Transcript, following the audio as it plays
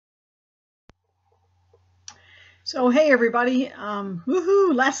So hey everybody,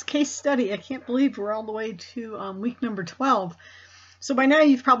 woohoo, last case study. I can't believe we're all the way to week number 12. So by now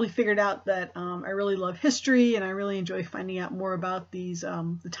you've probably figured out that I really love history and I really enjoy finding out more about these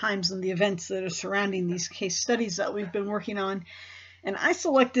the times and the events that are surrounding these case studies that we've been working on. And I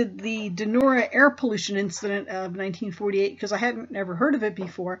selected the Donora Air Pollution incident of 1948 because I hadn't ever heard of it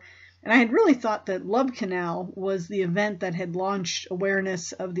before. And I had really thought that Love Canal was the event that had launched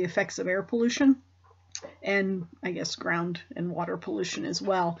awareness of the effects of air pollution, and I guess ground and water pollution as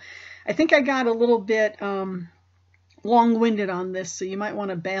well. I think I got a little bit long-winded on this, so you might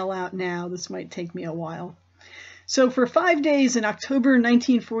want to bail out now. This might take me a while. So for 5 days in October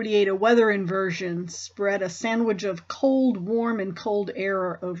 1948, a weather inversion spread a sandwich of cold, warm, and cold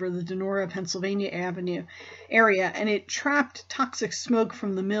air over the Donora, Pennsylvania Avenue area, and it trapped toxic smoke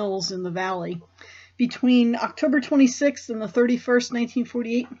from the mills in the valley. Between October 26th and the 31st,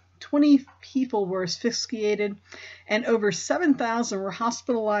 1948, 20 people were asphyxiated, and over 7,000 were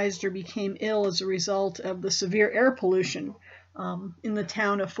hospitalized or became ill as a result of the severe air pollution in the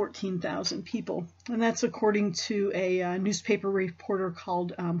town of 14,000 people. And that's according to a newspaper reporter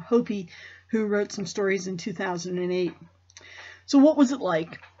called Hopi, who wrote some stories in 2008. So what was it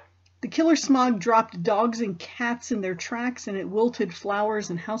like? The killer smog dropped dogs and cats in their tracks, and it wilted flowers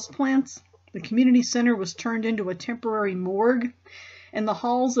and houseplants. The community center was turned into a temporary morgue, and the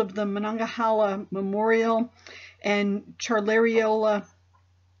halls of the Monongahela Memorial and Charleriola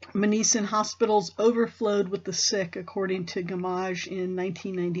Maneason hospitals overflowed with the sick, according to Gamage in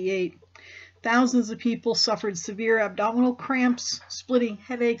 1998. Thousands of people suffered severe abdominal cramps, splitting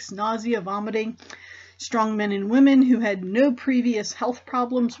headaches, nausea, vomiting. Strong men and women who had no previous health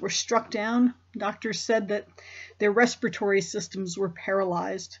problems were struck down. Doctors said that their respiratory systems were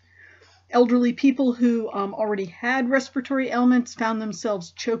paralyzed. Elderly people who already had respiratory ailments found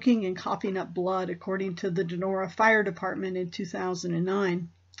themselves choking and coughing up blood, according to the Donora Fire Department in 2009.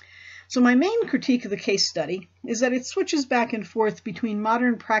 So my main critique of the case study is that it switches back and forth between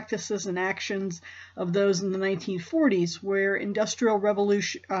modern practices and actions of those in the 1940s, where industrial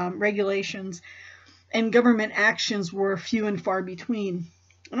revolution, regulations and government actions were few and far between.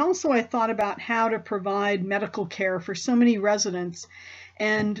 And also I thought about how to provide medical care for so many residents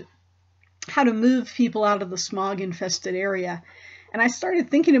and how to move people out of the smog-infested area. And I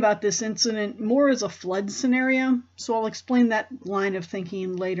started thinking about this incident more as a flood scenario, so I'll explain that line of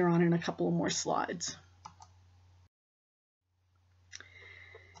thinking later on in a couple of more slides.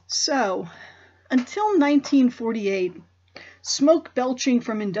 So, until 1948, smoke belching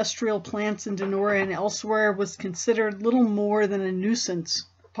from industrial plants in Donora and elsewhere was considered little more than a nuisance,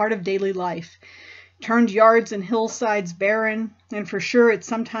 part of daily life. It turned yards and hillsides barren, and for sure it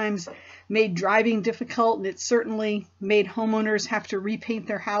sometimes made driving difficult, and it certainly made homeowners have to repaint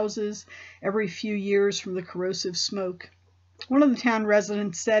their houses every few years from the corrosive smoke. One of the town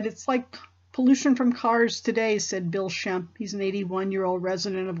residents said, "It's like pollution from cars today," said Bill Shemp. He's an 81-year-old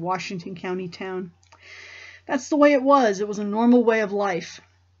resident of Washington County town. That's the way it was. It was a normal way of life.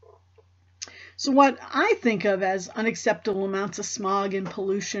 So what I think of as unacceptable amounts of smog and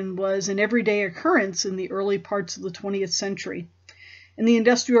pollution was an everyday occurrence in the early parts of the 20th century. And the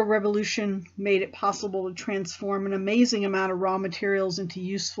Industrial Revolution made it possible to transform an amazing amount of raw materials into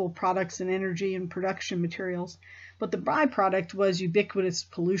useful products and energy and production materials. But the byproduct was ubiquitous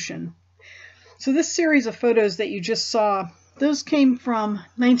pollution. So this series of photos that you just saw, those came from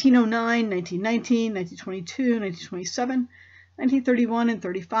 1909, 1919, 1922, 1927, 1931 and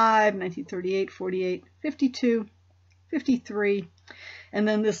 35, 1938, 48, 52, 53. And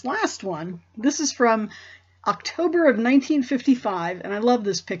then this last one, this is from October of 1955, and I love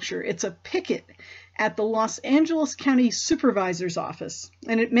this picture. It's a picket at the Los Angeles County Supervisor's Office,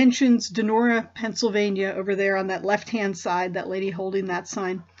 and it mentions Donora, Pennsylvania over there on that left-hand side, that lady holding that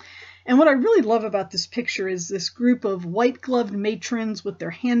sign. And what I really love about this picture is this group of white-gloved matrons with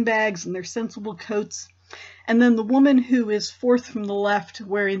their handbags and their sensible coats, and then the woman who is fourth from the left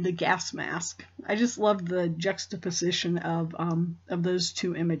wearing the gas mask. I just love the juxtaposition of those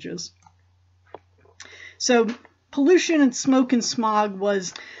two images. So pollution and smoke and smog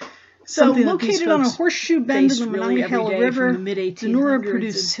was something located on a horseshoe bend in the Monongahela River. Donora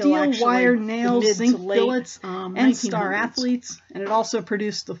produced steel, wire, nails, zinc billets, and star athletes. And it also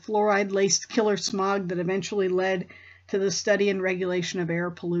produced the fluoride-laced killer smog that eventually led to the study and regulation of air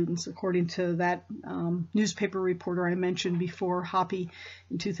pollutants, according to that newspaper reporter I mentioned before, Hopi,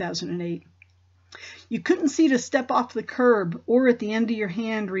 in 2008. You couldn't see to step off the curb or at the end of your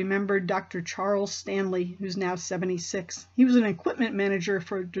hand, remembered Dr. Charles Stanley, who's now 76. He was an equipment manager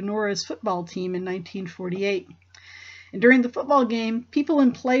for Donora's football team in 1948. And during the football game, people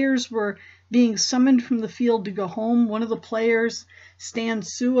and players were being summoned from the field to go home. One of the players, Stan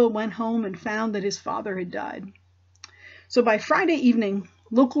Sua, went home and found that his father had died. So by Friday evening,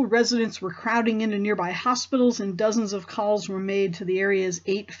 local residents were crowding into nearby hospitals, and dozens of calls were made to the area's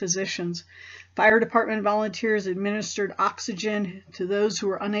 8 physicians. Fire department volunteers administered oxygen to those who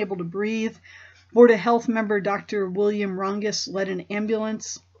were unable to breathe. Board of Health member Dr. William Rongus led an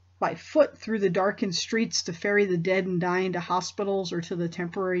ambulance by foot through the darkened streets to ferry the dead and dying to hospitals or to the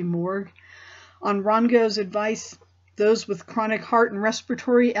temporary morgue. On Rongo's advice, those with chronic heart and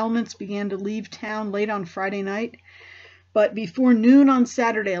respiratory ailments began to leave town late on Friday night. But before noon on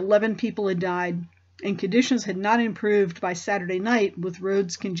Saturday, 11 people had died, and conditions had not improved by Saturday night. With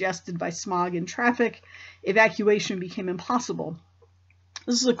roads congested by smog and traffic, evacuation became impossible.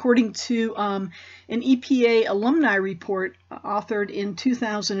 This is according to an EPA alumni report authored in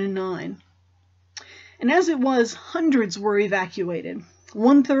 2009. And as it was, hundreds were evacuated.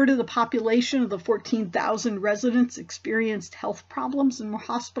 1/3 of the population of the 14,000 residents experienced health problems and were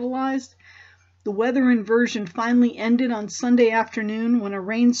hospitalized. The weather inversion finally ended on Sunday afternoon when a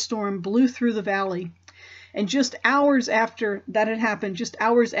rainstorm blew through the valley. And just hours after that had happened, just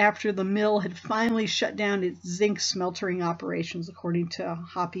hours after the mill had finally shut down its zinc smeltering operations, according to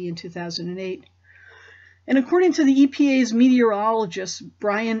Hoppe in 2008. And according to the EPA's meteorologist,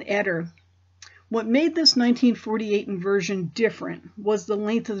 Brian Eder, what made this 1948 inversion different was the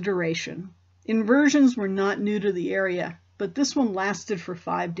length of the duration. Inversions were not new to the area, but this one lasted for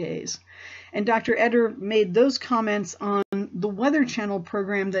 5 days. And Dr. Eder made those comments on the Weather Channel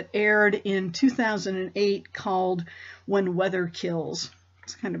program that aired in 2008 called When Weather Kills.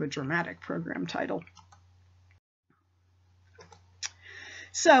 It's kind of a dramatic program title.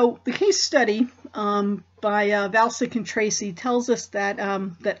 So the case study by Valsic and Tracy tells us that,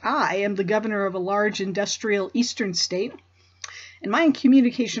 that I am the governor of a large industrial eastern state, and my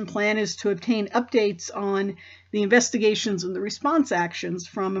communication plan is to obtain updates on the investigations and the response actions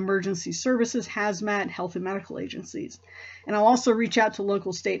from emergency services, hazmat, health and medical agencies. And I'll also reach out to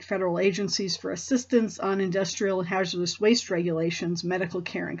local, state, federal agencies for assistance on industrial and hazardous waste regulations, medical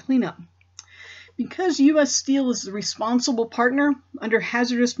care, and cleanup. Because U.S. Steel is the responsible partner under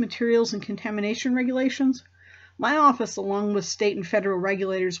hazardous materials and contamination regulations, my office, along with state and federal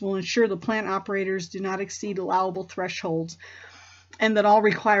regulators, will ensure the plant operators do not exceed allowable thresholds and that all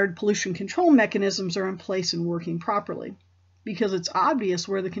required pollution control mechanisms are in place and working properly. Because it's obvious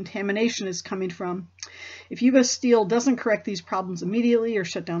where the contamination is coming from. If U.S. Steel doesn't correct these problems immediately or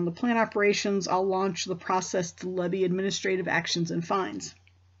shut down the plant operations, I'll launch the process to levy administrative actions and fines.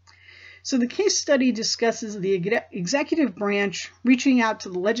 So the case study discusses the executive branch reaching out to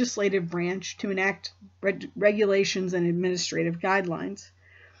the legislative branch to enact regulations and administrative guidelines.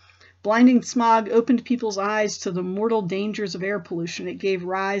 Blinding smog opened people's eyes to the mortal dangers of air pollution. It gave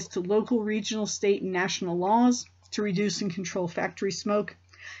rise to local, regional, state, and national laws to reduce and control factory smoke,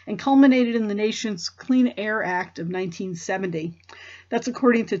 and culminated in the nation's Clean Air Act of 1970. That's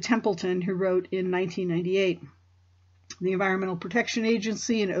according to Templeton, who wrote in 1998. The Environmental Protection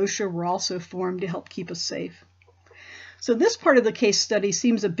Agency and OSHA were also formed to help keep us safe. So this part of the case study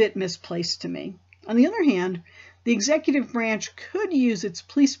seems a bit misplaced to me. On the other hand, the executive branch could use its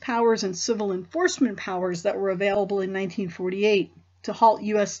police powers and civil enforcement powers that were available in 1948 to halt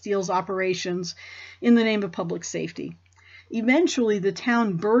U.S. Steel's operations in the name of public safety. Eventually, the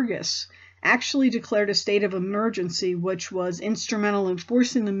town Burgess actually declared a state of emergency, which was instrumental in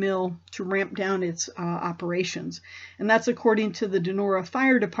forcing the mill to ramp down its operations. And that's according to the Donora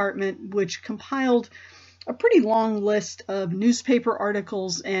Fire Department, which compiled a pretty long list of newspaper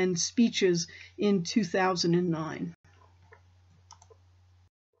articles and speeches in 2009.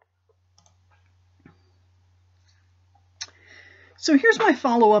 So here's my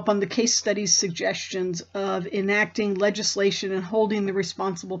follow-up on the case study's suggestions of enacting legislation and holding the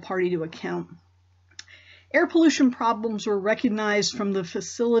responsible party to account. Air pollution problems were recognized from the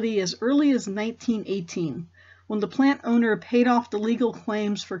facility as early as 1918, when the plant owner paid off the legal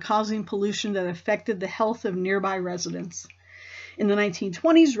claims for causing pollution that affected the health of nearby residents. In the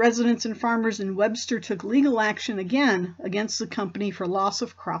 1920s, residents and farmers in Webster took legal action again against the company for loss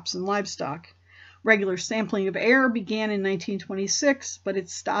of crops and livestock. Regular sampling of air began in 1926, but it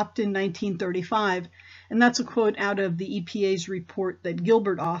stopped in 1935, and that's a quote out of the EPA's report that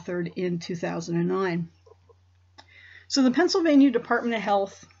Gilbert authored in 2009. So the Pennsylvania Department of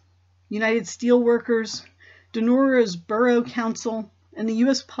Health, United Steelworkers, Donora's Borough Council, and the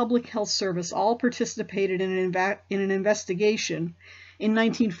U.S. Public Health Service all participated in an investigation in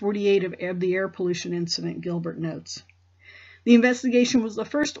 1948 of the air pollution incident, Gilbert notes. The investigation was the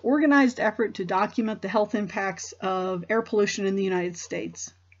first organized effort to document the health impacts of air pollution in the United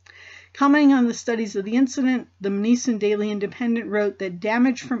States. Commenting on the studies of the incident, the Monessen Daily Independent wrote that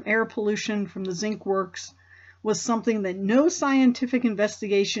damage from air pollution from the zinc works was something that no scientific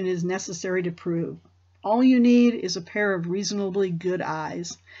investigation is necessary to prove. All you need is a pair of reasonably good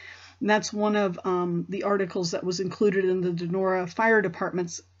eyes. And that's one of the articles that was included in the Donora Fire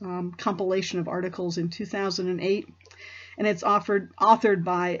Department's compilation of articles in 2008. And it's authored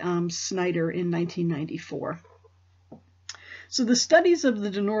by Snyder in 1994. So the studies of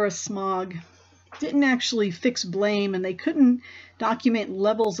the Donora smog didn't actually fix blame, and they couldn't document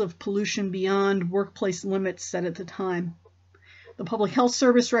levels of pollution beyond workplace limits set at the time. The Public Health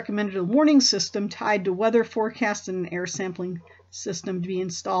Service recommended a warning system tied to weather forecast and an air sampling system to be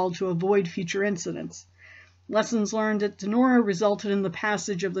installed to avoid future incidents. Lessons learned at Donora resulted in the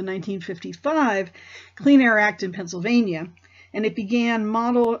passage of the 1955 Clean Air Act in Pennsylvania, and it began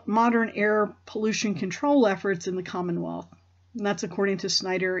modern air pollution control efforts in the Commonwealth. And that's according to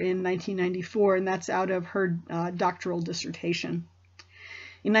Snyder in 1994, and that's out of her doctoral dissertation.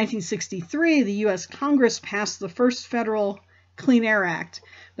 In 1963, the U.S. Congress passed the first federal Clean Air Act.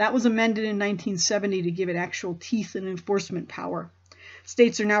 That was amended in 1970 to give it actual teeth and enforcement power.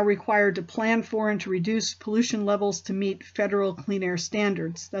 States are now required to plan for and to reduce pollution levels to meet federal clean air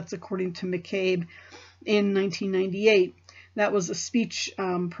standards. That's according to McCabe in 1998. That was a speech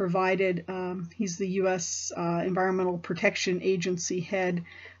provided. He's the U.S. Environmental Protection Agency head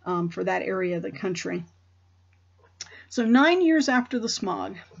for that area of the country. So 9 years after the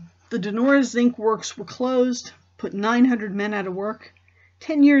smog, the Donora zinc works were closed, put 900 men out of work.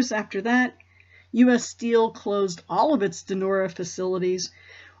 10 years after that, U.S. Steel closed all of its Donora facilities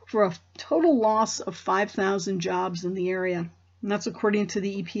for a total loss of 5,000 jobs in the area. And that's according to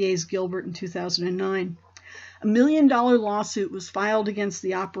the EPA's Gilbert in 2009. A $1 million lawsuit was filed against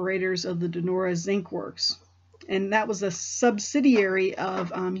the operators of the Donora zinc works. And that was a subsidiary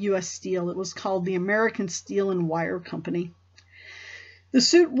of U.S. Steel. It was called the American Steel and Wire Company. The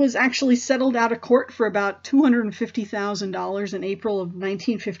suit was actually settled out of court for about $250,000 in April of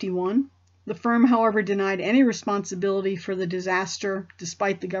 1951. The firm, however, denied any responsibility for the disaster,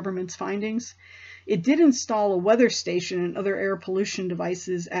 despite the government's findings. It did install a weather station and other air pollution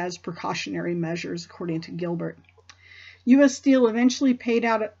devices as precautionary measures, according to Gilbert. U.S. Steel eventually paid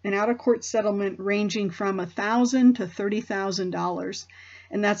out an out-of-court settlement ranging from $1,000 to $30,000,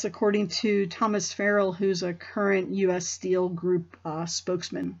 and that's according to Thomas Farrell, who's a current U.S. Steel Group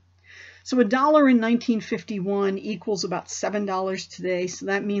spokesman. So $1 in 1951 equals about $7 today, so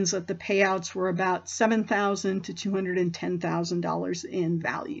that means that the payouts were about $7,000 to $210,000 in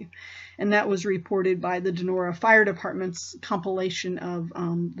value. And that was reported by the Donora Fire Department's compilation of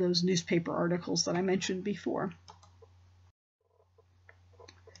those newspaper articles that I mentioned before.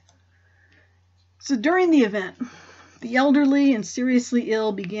 So during the event, the elderly and seriously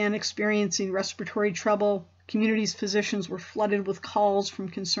ill began experiencing respiratory trouble. Community's physicians were flooded with calls from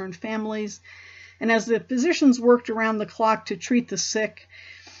concerned families. And as the physicians worked around the clock to treat the sick,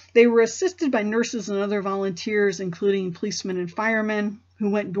 they were assisted by nurses and other volunteers, including policemen and firemen,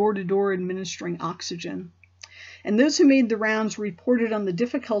 who went door to door administering oxygen. And those who made the rounds reported on the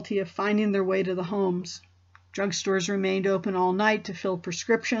difficulty of finding their way to the homes. Drugstores remained open all night to fill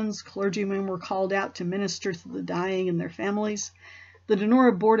prescriptions. Clergymen were called out to minister to the dying and their families. The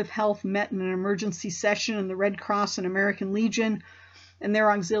Donora Board of Health met in an emergency session, and the Red Cross and American Legion and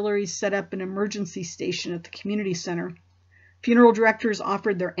their auxiliaries set up an emergency station at the community center. Funeral directors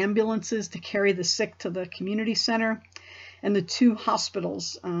offered their ambulances to carry the sick to the community center and the 2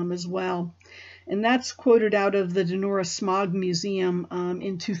 hospitals as well. And that's quoted out of the Donora Smog Museum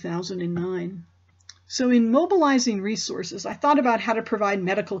in 2009. So in mobilizing resources, I thought about how to provide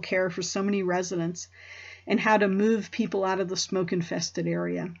medical care for so many residents and how to move people out of the smoke-infested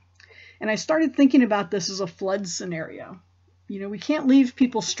area. And I started thinking about this as a flood scenario. You know, we can't leave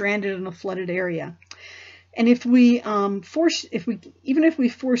people stranded in a flooded area. And if we force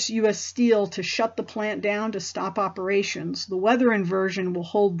U.S. Steel to shut the plant down to stop operations, the weather inversion will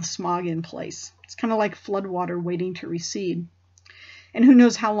hold the smog in place. It's kind of like floodwater waiting to recede. And who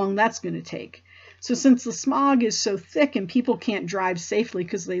knows how long that's going to take. So since the smog is so thick and people can't drive safely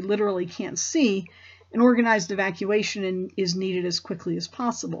because they literally can't see, an organized evacuation is needed as quickly as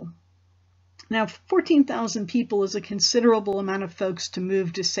possible. Now, 14,000 people is a considerable amount of folks to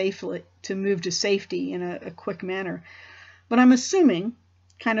move to safety in a quick manner. But I'm assuming,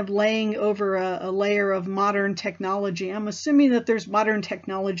 kind of laying over a layer of modern technology, I'm assuming that there's modern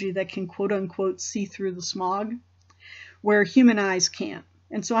technology that can quote-unquote see through the smog, where human eyes can't.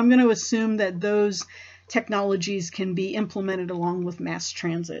 And so I'm going to assume that those technologies can be implemented along with mass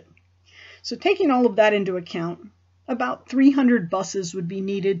transit. So taking all of that into account, about 300 buses would be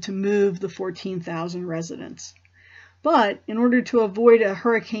needed to move the 14,000 residents. But in order to avoid a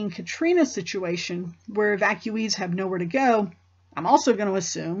Hurricane Katrina situation where evacuees have nowhere to go, I'm also going to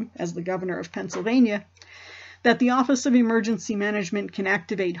assume, as the governor of Pennsylvania, that the Office of Emergency Management can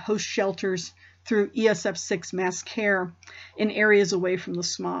activate host shelters through ESF6 mass care in areas away from the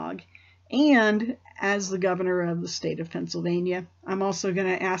smog. And as the governor of the state of Pennsylvania, I'm also going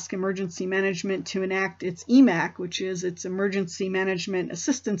to ask emergency management to enact its EMAC, which is its Emergency Management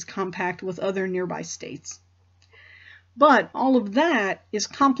Assistance Compact with other nearby states. But all of that is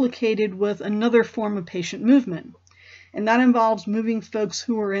complicated with another form of patient movement, and that involves moving folks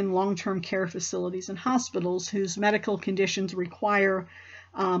who are in long-term care facilities and hospitals whose medical conditions require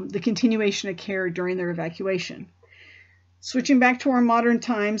the continuation of care during their evacuation. Switching back to our modern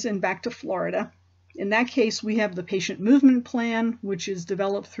times and back to Florida, in that case we have the Patient Movement Plan, which is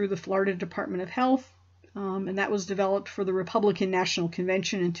developed through the Florida Department of Health, and that was developed for the Republican National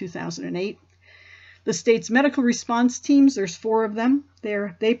Convention in 2008. The state's medical response teams, there's 4 of them.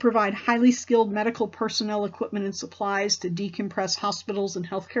 They provide highly skilled medical personnel, equipment, and supplies to decompress hospitals and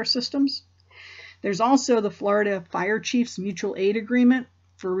healthcare systems. There's also the Florida Fire Chiefs Mutual Aid Agreement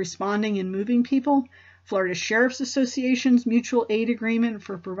for responding and moving people, Florida Sheriff's Association's Mutual Aid Agreement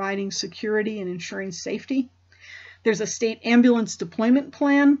for providing security and ensuring safety. There's a state ambulance deployment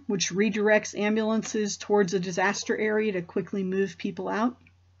plan, which redirects ambulances towards a disaster area to quickly move people out.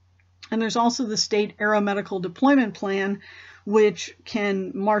 And there's also the state aeromedical deployment plan, which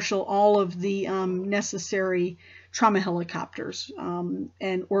can marshal all of the necessary trauma helicopters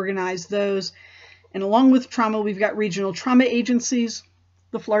and organize those. And along with trauma, we've got regional trauma agencies.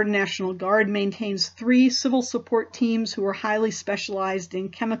 The Florida National Guard maintains 3 civil support teams who are highly specialized in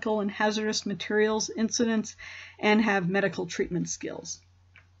chemical and hazardous materials incidents and have medical treatment skills.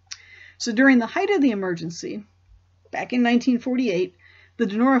 So during the height of the emergency, back in 1948, the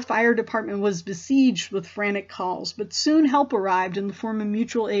Donora Fire Department was besieged with frantic calls, but soon help arrived in the form of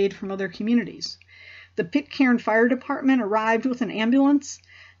mutual aid from other communities. The Pitcairn Fire Department arrived with an ambulance.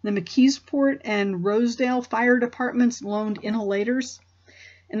 The McKeesport and Rosedale Fire Departments loaned inhalators,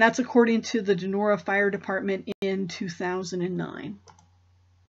 and that's according to the Donora Fire Department in 2009.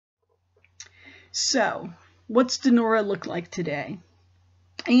 So, what's Donora look like today?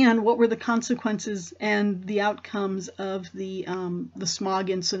 And what were the consequences and the outcomes of the smog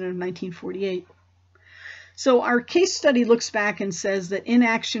incident of 1948? So our case study looks back and says that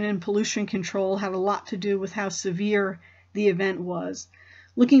inaction in pollution control had a lot to do with how severe the event was.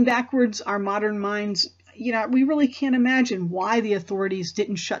 Looking backwards, our modern minds, we really can't imagine why the authorities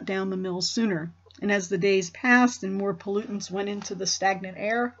didn't shut down the mills sooner. And as the days passed and more pollutants went into the stagnant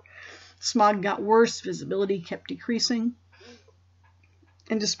air, smog got worse, visibility kept decreasing.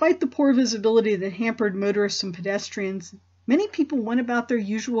 And despite the poor visibility that hampered motorists and pedestrians, many people went about their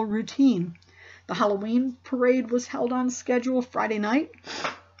usual routine. The Halloween parade was held on schedule Friday night.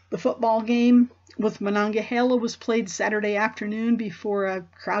 The football game with Monongahela was played Saturday afternoon before a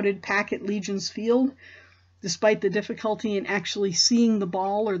crowded pack at Legion's Field, despite the difficulty in actually seeing the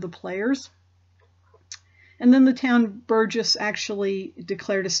ball or the players. And then the town Burgess actually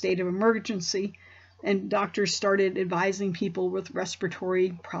declared a state of emergency, and doctors started advising people with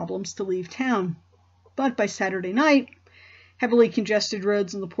respiratory problems to leave town. But by Saturday night, heavily congested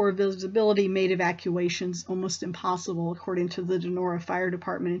roads and the poor visibility made evacuations almost impossible, according to the Donora Fire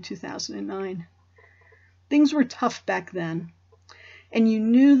Department in 2009. Things were tough back then, and you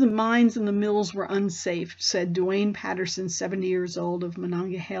knew the mines and the mills were unsafe, said Dwayne Patterson, 70 years old, of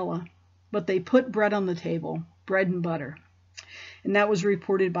Monongahela. But they put bread on the table, bread and butter. And that was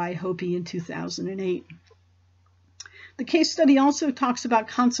reported by Hopi in 2008. The case study also talks about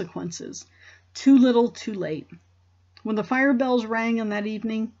consequences. Too little, too late. When the fire bells rang on that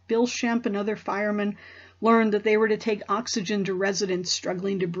evening, Bill Shemp and other firemen learned that they were to take oxygen to residents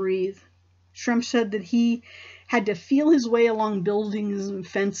struggling to breathe. Shemp said that he had to feel his way along buildings and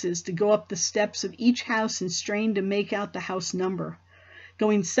fences to go up the steps of each house and strain to make out the house number.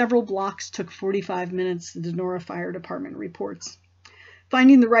 Going several blocks took 45 minutes, the Donora Fire Department reports.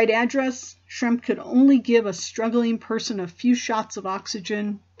 Finding the right address, Shemp could only give a struggling person a few shots of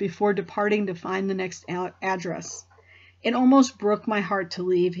oxygen before departing to find the next address. It almost broke my heart to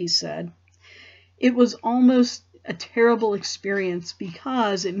leave, he said. It was almost a terrible experience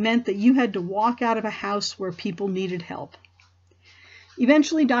because it meant that you had to walk out of a house where people needed help.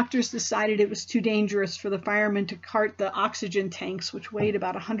 Eventually, doctors decided it was too dangerous for the firemen to cart the oxygen tanks, which weighed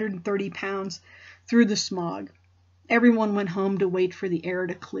about 130 pounds, through the smog. everyone went home to wait for the air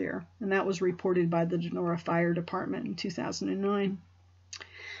to clear. And that was reported by the Donora Fire Department in 2009.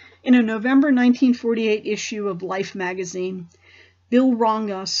 In a November 1948 issue of Life magazine, Bill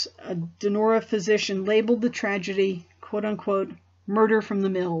Rongas, a Donora physician, labeled the tragedy, quote unquote, murder from the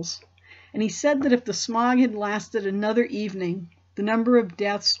mills. And he said that if the smog had lasted another evening, the number of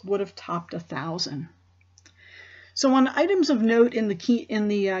deaths would have topped 1,000. So on items of note in the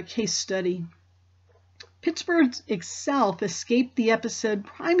case study, Pittsburgh itself escaped the episode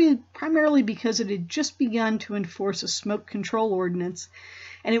primarily because it had just begun to enforce a smoke control ordinance,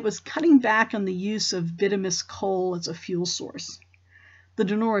 and it was cutting back on the use of bituminous coal as a fuel source. The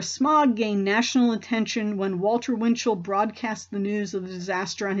Donora smog gained national attention when Walter Winchell broadcast the news of the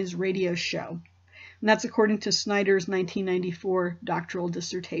disaster on his radio show. And that's according to Snyder's 1994 doctoral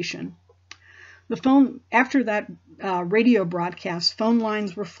dissertation. After that radio broadcast, phone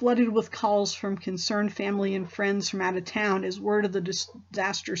lines were flooded with calls from concerned family and friends from out of town as word of the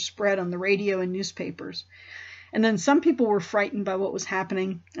disaster spread on the radio and newspapers. And then some people were frightened by what was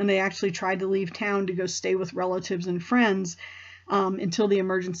happening, and they actually tried to leave town to go stay with relatives and friends until the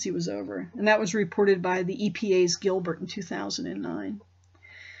emergency was over. And that was reported by the EPA's Gilbert in 2009.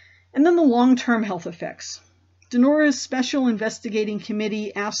 And then the long-term health effects. Donora's Special Investigating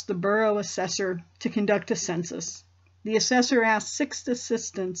Committee asked the borough assessor to conduct a census. The assessor asked 6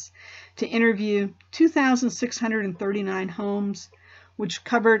 assistants to interview 2,639 homes, which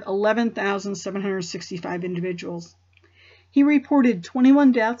covered 11,765 individuals. He reported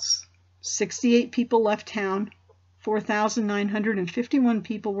 21 deaths, 68 people left town, 4,951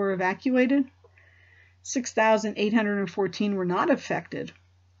 people were evacuated, 6,814 were not affected.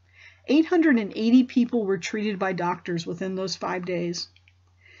 880 people were treated by doctors within those 5 days.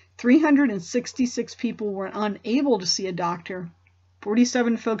 366 people were unable to see a doctor.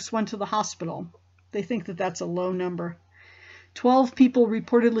 47 folks went to the hospital. They think that that's a low number. 12 people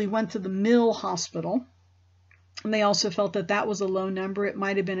reportedly went to the Mill Hospital, and they also felt that that was a low number. It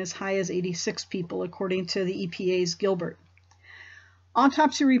might have been as high as 86 people, according to the EPA's Gilbert.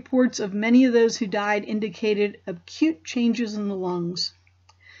 Autopsy reports of many of those who died indicated acute changes in the lungs.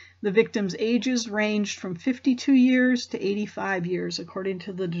 The victims' ages ranged from 52 years to 85 years, according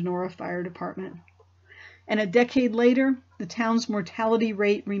to the Donora Fire Department. And a decade later, the town's mortality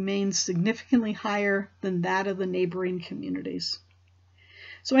rate remains significantly higher than that of the neighboring communities.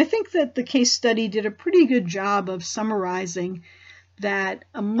 So I think that the case study did a pretty good job of summarizing that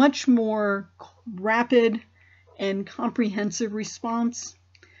a much more rapid and comprehensive response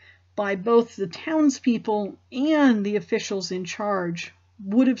by both the townspeople and the officials in charge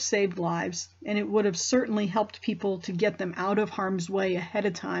would have saved lives, and it would have certainly helped people to get them out of harm's way ahead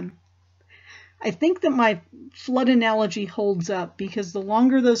of time. I think that my flood analogy holds up because the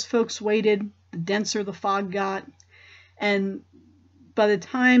longer those folks waited, the denser the fog got, and by the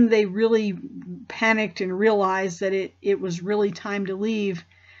time they really panicked and realized that it was really time to leave,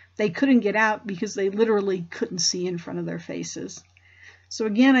 they couldn't get out because they literally couldn't see in front of their faces. So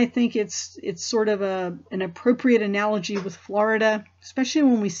again, I think it's sort of an appropriate analogy with Florida, especially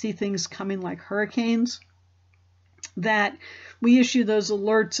when we see things coming like hurricanes, that we issue those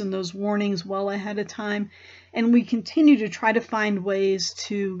alerts and those warnings well ahead of time, and we continue to try to find ways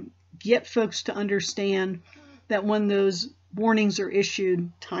to get folks to understand that when those warnings are issued,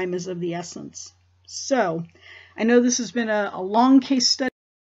 time is of the essence. So I know this has been a long case study,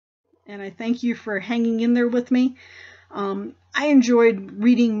 and I thank you for hanging in there with me. I enjoyed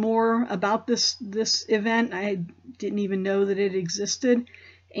reading more about this event. I didn't even know that it existed,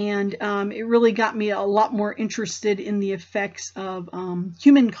 and it really got me a lot more interested in the effects of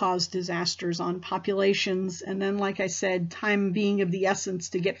human-caused disasters on populations, and then, like I said, time being of the essence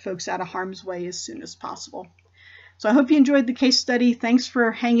to get folks out of harm's way as soon as possible. So I hope you enjoyed the case study. Thanks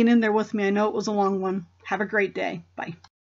for hanging in there with me. I know it was a long one. Have a great day. Bye.